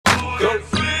It's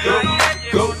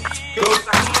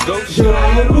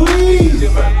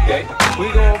your birthday. We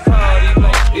gon' party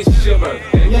like it's your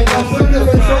birthday. Y el campeón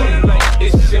defensor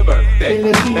It's your birthday. en la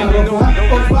esquina roja,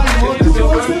 Osvaldo, It's your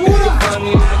birthday. Find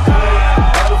me in the club,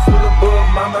 bottle full of bug.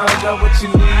 Mama, I got what you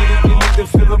need if you need to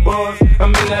feel the buzz.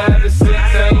 I'm in the having sex,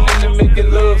 I ain't into making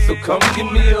love. So come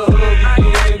give me a hug if you're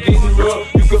in there getting rough.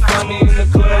 You can find me in the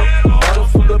club, bottle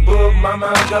full of bug.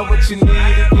 Mama, I got what you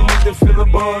need if you need to feel the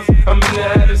buzz. I'm in the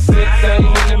having sex, I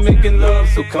ain't into making love.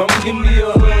 So come give me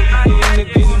a hug if you're in there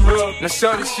getting rough. Now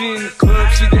shorty, she in the club,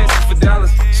 she dancing for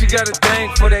dollars. She got a thing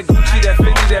for that Gucci, that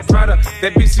Fendi, that Prada,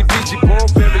 that BCBG,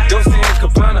 Burberry, Dolce and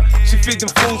Gabbana. She feed them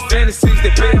fools fantasies,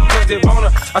 they pay her cause they want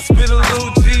her. I spit a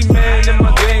little G, man, and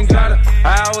my gang got her. An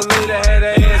hour later, had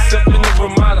her ass up in the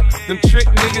Ramada. Them trick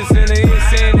niggas in the ear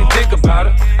saying they think about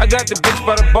her. I got the bitch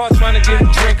by the bar trying to get a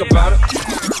drink about her.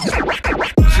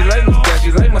 She like my style,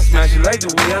 she like my smile, she like the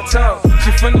way I talk.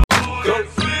 She from the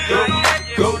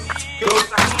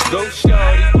go,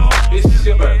 shorty. It's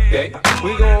your birthday.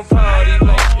 We gon' party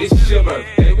like it's your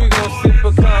birthday. We gon' sip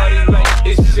Bacardi like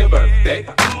it's your birthday.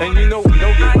 And you know we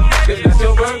don't give a fuck, cause it's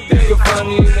your birthday. You can find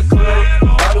me in the club,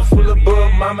 bottle full of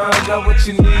bug. Mama, I got what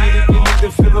you need if you need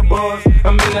to feel the buzz.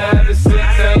 I'm in the having sex,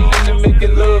 I ain't into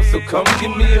making love. So come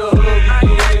give me a hug if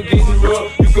you're in there getting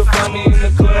rough. You can find me in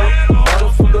the club,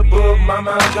 bottle full of bug.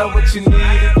 Mama, I got what you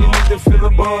need if you need to feel the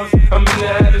buzz. I'm in the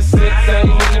having sex, I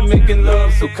ain't into making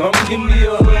love. So come give me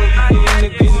a hug if you're in there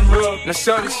getting rough. Now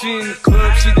shorty, she in the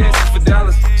club, she dancing for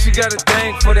dollars. She got a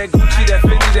thing for that Gucci, that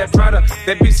Fendi, that Prada,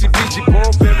 that BCBG,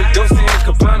 Burberry, Dolce and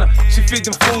Gabbana. She feed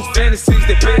them fools fantasies,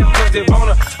 they pay her cause they want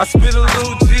her. I spit a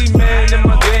little G, man, and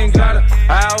my gang got her.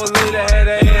 An hour later, had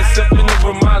her ass up in the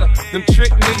Ramada. Them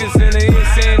trick niggas in the ear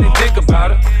saying they think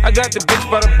about her. I got the bitch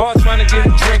by the bar trying to get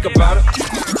a drink about her.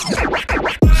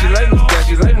 She like my style,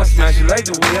 she like my smile, she like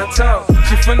the way I talk.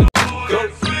 She from the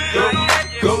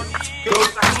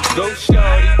go,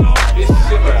 shorty. It's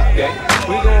your birthday.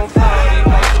 We gon' party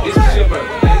like it's your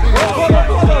birthday. We gon' sip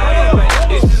Bacardi like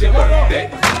it's your birthday.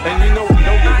 And you know we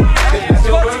don't give a fuck, cause it's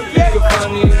your birthday. You can find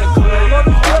me in the club,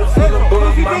 bottle full of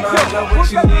buzz. Mama, I got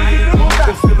what you need if you need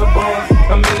to feel the buzz.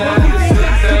 I'm in the having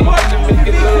sex, I ain't into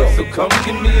making love. So come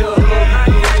give me a hug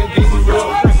if you're in there getting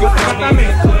rough. You can find me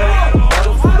in the club,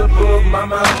 bottle full of buzz.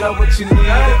 Mama, I got what you need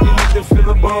if you need to feel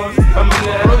the buzz. I'm in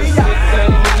the having sex,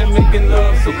 I ain't into making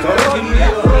love. So come give me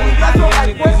a hug.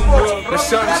 Now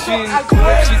shorty, she in the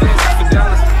club, she dancing for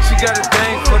dollars. She got a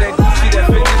thing for that Gucci, that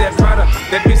Fendi, that Prada,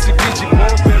 that BCBG,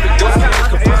 Burberry, Dolce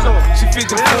and Gabbana. She feed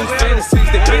them fools fantasies,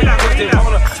 they pay her cause they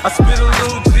want her. I spit a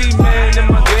little G, man, and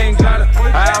my gang got her.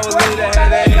 An hour later,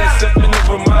 had her ass up in the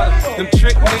Ramada. Them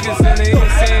trick niggas in the ear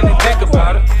saying they think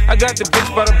about her. I got the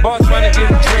bitch by the bar trying to get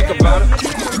a drink about her.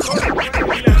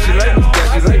 She like my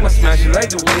style, she like my smile, she like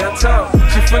the way I talk.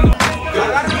 She from the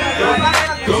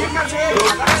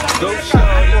go,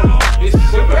 shorty. It's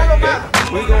your birthday.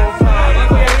 We gon' party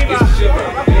like it's your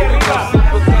birthday. We gon' sip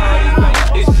Bacardi like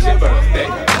it's your birthday.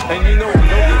 And you know we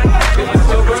don't give a fuck, cause it's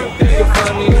your birthday. You can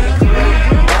find me in the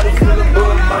club, bottle full of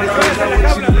bug. Mama, I got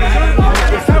what you need if you need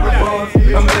to feel the buzz.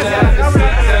 I'm in the having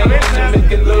sex, I ain't into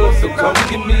making love. So come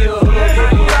give me a hug if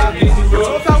you're in there getting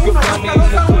rough. You can find me in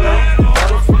the club,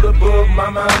 bottle full of bug.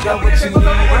 Mama, I got what you need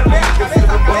if you need to feel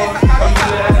the buzz. I'm in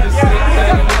the having sex, I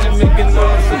ain't into making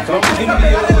love. So come give me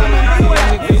a hug.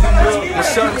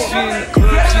 Shorty, she in the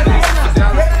club, she dancing for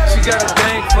dollars. She got a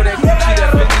thing for that Gucci,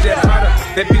 that Fendi, that Prada,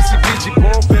 that BCBG,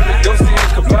 Burberry, Dolce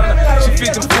and Gabbana. She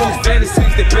feed them fools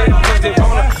fantasies, they pay her cause they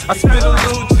want her. I spit a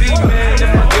little G, man,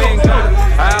 and my gang got her.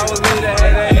 An hour later,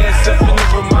 had her ass up in the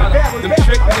Ramada. Them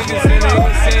trick niggas in the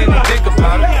ear saying they think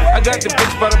about her. I got the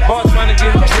bitch by the bar trying to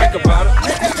get a drink about her.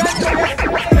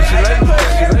 She like my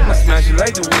style, she like my smile, she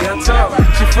like the way I talk.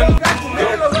 She from the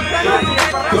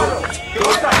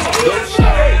go,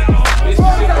 shorty. It's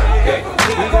your birthday.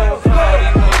 We gon' party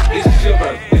like it's your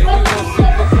birthday. We gon'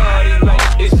 sip Bacardi like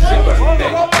it's your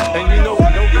birthday. And you know we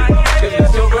don't give a fuck, cause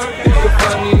it's your birthday. You can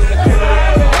find me in the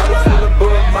club, bottle full of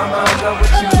bug. Mama, I got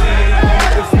what you need if you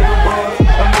need to feel the buzz.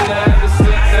 I'm in the having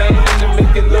sex, I ain't into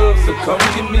making love. So come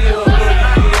give me a hug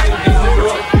if you ain't getting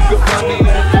rough. You can find me in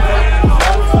the club,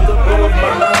 bottle full of bug.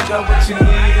 Mama, I got what you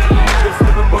need if you need to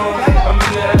feel the buzz. I'm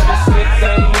in the having sex,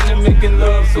 I ain't into making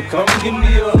love. So come give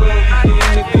me a hug if you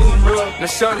ain't getting rough. Now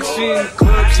shorty, she in the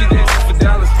club, she dancing for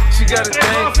dollars. She got a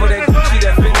thing for that Gucci,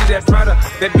 that Fendi, that Prada,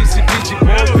 that BCBG,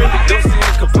 Burberry, Dolce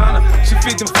and Gabbana. She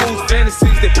feed them fools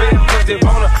fantasies, they pay her cause they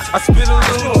want her. I spit a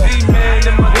little G, man,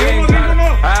 and my gang got her.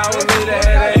 An hour later,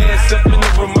 had her ass up in the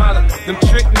Ramada. Them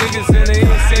trick niggas in the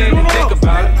ear saying they think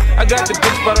about her. I got the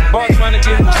bitch by the bar trying to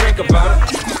get a drink about her.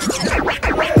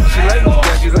 She like my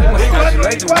style, she like my smile, she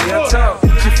like the way I talk.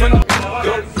 She from the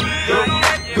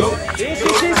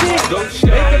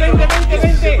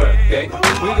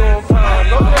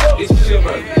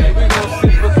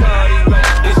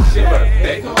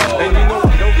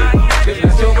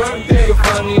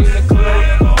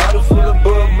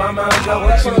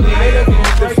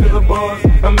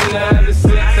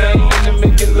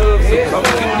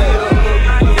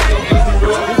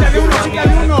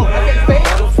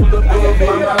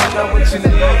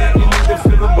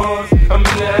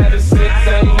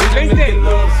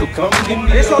come give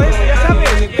me eso, ya sabes.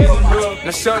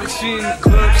 Now shorty, she in the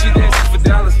club, she dancing for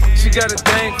dollars. She got a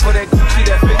thing for that Gucci,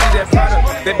 that Fendi, that Prada,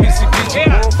 that BCBG,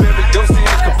 Burberry, Dolce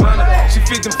and Gabbana. She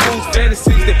feed them fools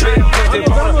fantasies, they pay her cause they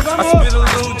want her. I spit a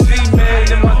little G,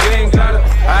 man, and my gang got her.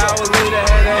 An hour later,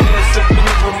 had her ass up in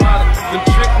the Ramada. Them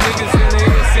trick niggas in the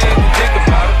air saying they think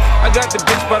about her. I got the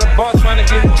bitch by the bar trying to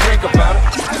get a drink about her.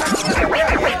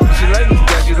 She like my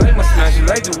style, she like my smile, she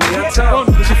like the way I talk.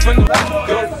 She from the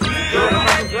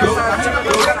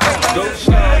go,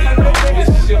 shawty,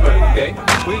 it's your birthday.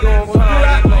 We gon'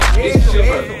 party like it's your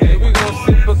birthday. We gon'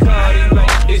 sip Bacardi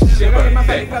like it's your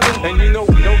birthday. And you know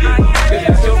we don't give a fuck,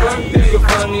 it's your birthday. You can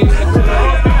find me in the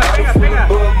club, bottle full of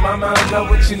bug. Mama, I got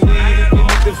what you need if you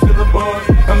need to feel the bars.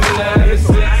 I'm in the having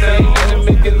sex, I ain't into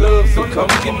making love, so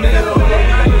come get me a hug.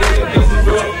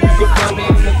 You can find me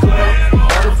in the club,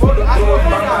 bottle full of bug.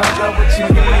 Mama, I got what you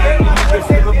need if you need to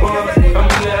feel the bars. I'm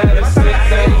in the having sex,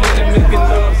 I ain't into making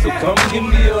love, so come get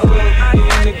me a hug.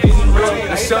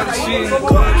 Now shorty, she in the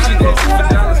club, she dancing for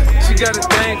dollars. She got a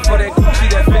thing for that Gucci,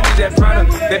 that Fendi, that Prada,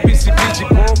 that BCBG,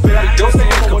 Burberry, Dolce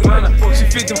and Gabbana. She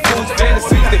feed them fools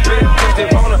fantasies, they pay her cause they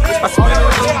want her. I spit a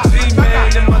little G,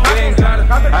 man, and my gang got her.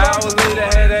 An hour later,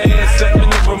 had her ass up in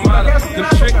the Ramada. Them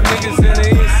trick niggas in the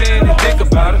ear saying they think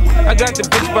about her. I got the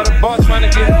bitch by the bar trying to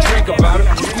get a drink about her.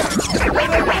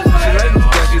 She like my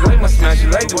style, she like my smile, she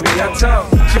like the way I talk.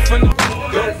 She from the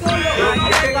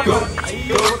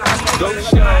go,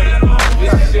 shawty.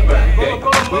 It's your birthday.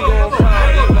 We gon'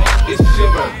 party like it's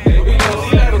your birthday. We gon'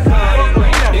 sip Bacardi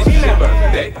like it's your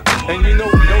birthday. And you know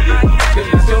we don't give a fuck,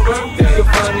 it's your birthday. You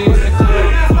can find me in the club,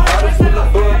 bottle full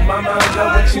of bug. Mama, I got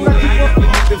what you need if you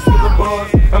need to feel the bars.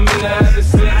 I'm in the having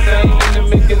sex, I ain't into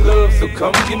making love, so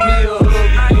come give me a hug.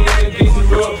 You get in getting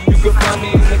rough. You can find me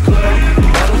in the club,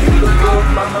 bottle full of bug.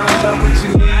 Mama, I got what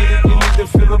you need if you need to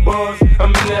feel the bars.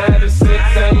 I'm in the having sex,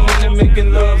 I ain't into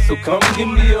making love, so come give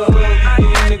me a hug. You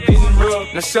get in getting rough.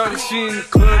 Now shorty, she in the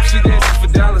club, she dancing for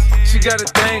dollars. She got a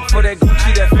thing for that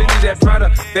Gucci, that Fendi, that Prada,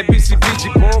 that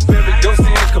BCBG, Burberry, Dolce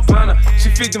and Gabbana. She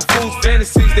feed them fools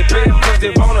fantasies, they pay her cause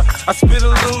they want her. I spit a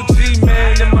little G,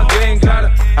 man, and my gang got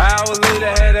her. An hour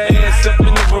later, had her ass up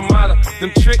in the Ramada.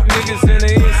 Them trick niggas in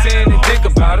the ear saying they think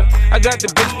about her. I got the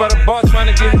bitch by the bar trying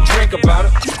to get a drink about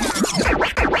her.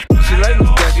 She like my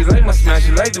style, she like my smile,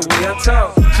 she like the way I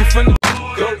talk. She from the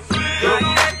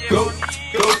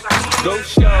go,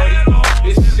 shawty.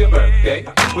 It's your birthday.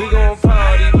 We gon'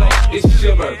 party like it's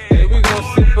your birthday. We gon'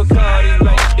 sip Bacardi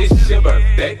like it's your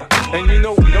birthday. And you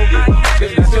know we don't give a fuck,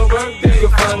 it's your birthday. You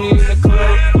can find me in the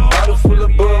club, bottle full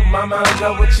of bug. Mama, I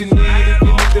got what you need if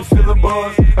you need to feel the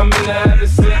bars. I'm in the having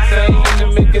sex, I ain't into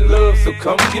making love, so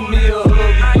come give me a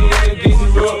hug. You get in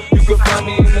getting rough. You can find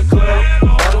me in the club,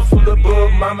 bottle full of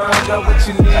bug. Mama, I got what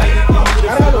you need if you need to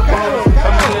feel the bars.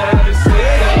 I'm in the having sex,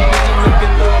 I ain't into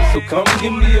making love, so come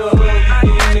give me a hug.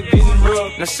 You get in getting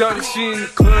rough. Now shorty, she in the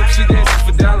club, she dancing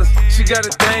for dollars. She got a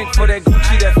thing for that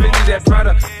Gucci, that Fendi, that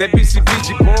Prada, that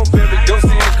BCBG, Burberry, Dolce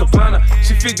and Gabbana.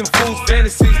 She feed them fools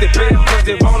fantasies, they pay her cause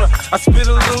they want her. I spit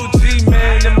a little G,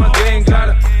 man, and my gang got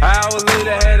her. An hour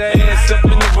later, had her ass up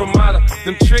in the Ramada.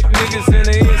 Them trick niggas in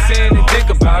the ear saying they think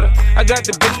about her. I got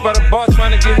the bitch by the bar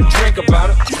trying to get a drink about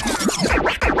her.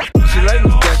 She like my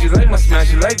style, she like my smile,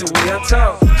 she like the way I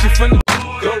talk. She from the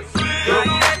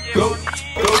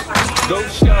go,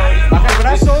 shawty. Baja el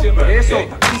brazo, eso,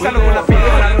 písalo con la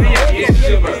pierna, la rodilla, bien,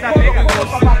 está pega como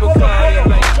papá.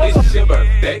 It's your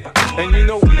birthday, and you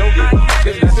know we don't give a fuck,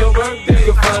 it's your birthday.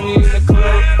 You can find me in the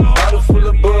club, bottle full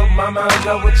of bug. Mama, I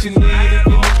got what you need if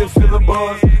you need to feel the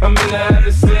bars. I'm in the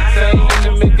having sex, I ain't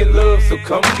into making love, so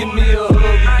come give me a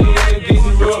hug. You get in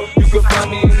getting rough. You can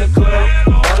find me in the club,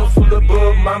 bottle full of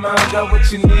bug. Mama, I got what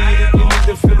you need if you need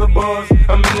to feel the bars.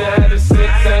 I'm in the having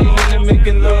sex, I ain't into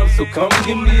making love, so come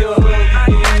give me a hug.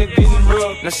 You get in getting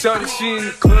rough. Now shorty, she in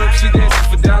the club, she dancing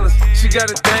for dollars. She got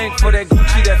a thing for that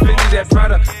Gucci, that Fendi, that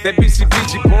Prada, that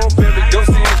BCBG, Burberry,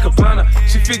 Dolce and Gabbana.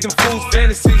 She feed them fools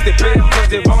fantasies, they pay her cause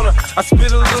they want her. I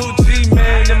spit a little G,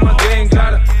 man, and my gang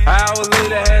got her. An hour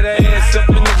later, had her ass up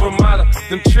in the Ramada.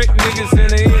 Them trick niggas in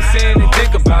the ear saying they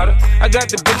think about her. I got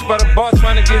the bitch by the bar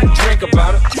trying to get a drink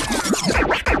about her.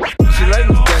 She like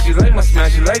my style, she like my smile,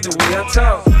 she like the way I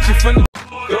talk. She from the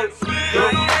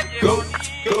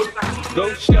go,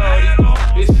 shawty.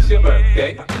 It's your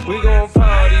birthday. We gon'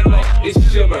 party like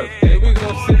it's your birthday. We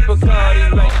gon' sip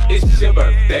Bacardi like it's your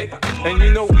birthday. And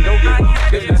you know we don't give a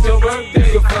fuck, it's your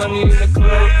birthday. You can find me in the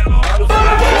club, bottle full of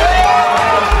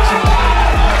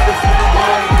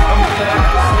I'm in the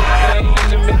having sex, I ain't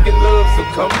into making love, so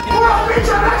come get me.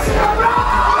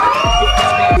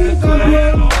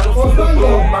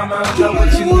 Mama, I got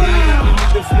what you need if you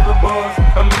need to feel the bars.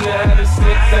 I'm in the having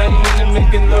sex, I ain't into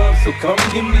making love. So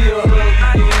come give me a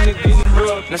hug, you getting the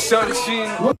rub. Now shorty, she